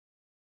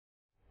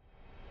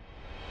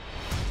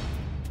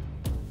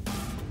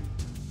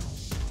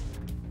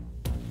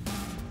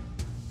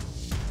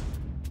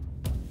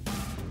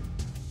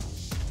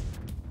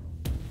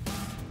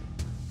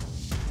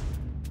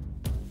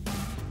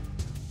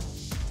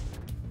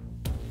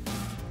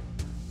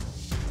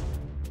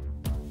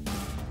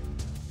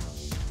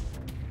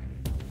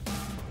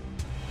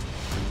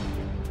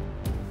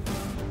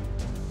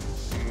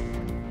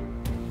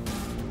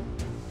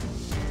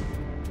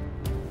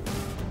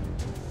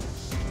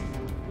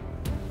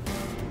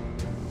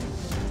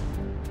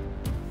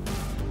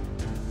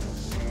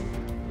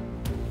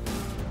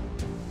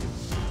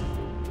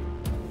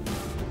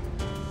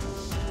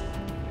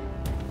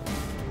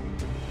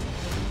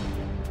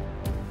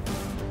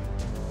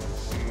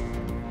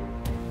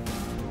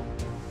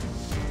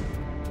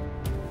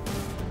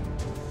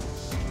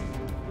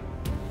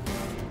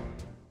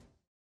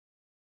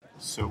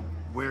So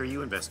where are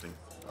you investing?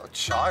 Oh,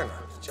 China.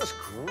 It's just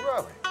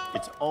growing.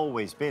 It's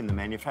always been the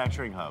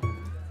manufacturing hub.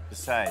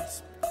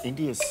 Besides,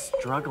 India's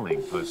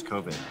struggling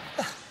post-COVID.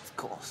 Of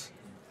course.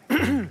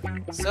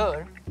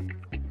 Sir,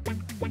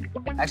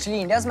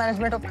 actually India's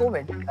management of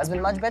COVID has been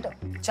much better.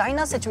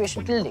 China's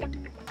situation till date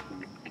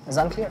is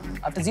unclear.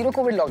 After zero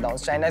COVID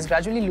lockdowns, China is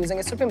gradually losing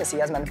its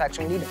supremacy as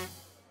manufacturing leader.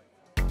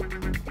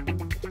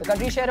 The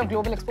country's share of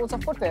global exports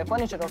of footwear,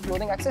 furniture, or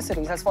clothing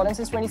accessories has fallen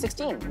since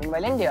 2016.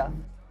 Meanwhile, India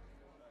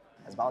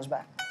has bounced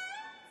back.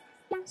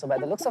 So by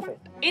the looks of it,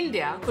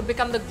 India could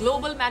become the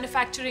global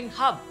manufacturing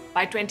hub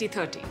by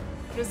 2030.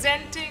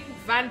 Presenting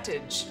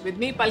Vantage with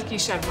me, Palki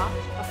Sharma,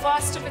 a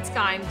first of its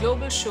kind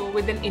global show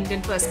with an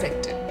Indian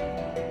perspective.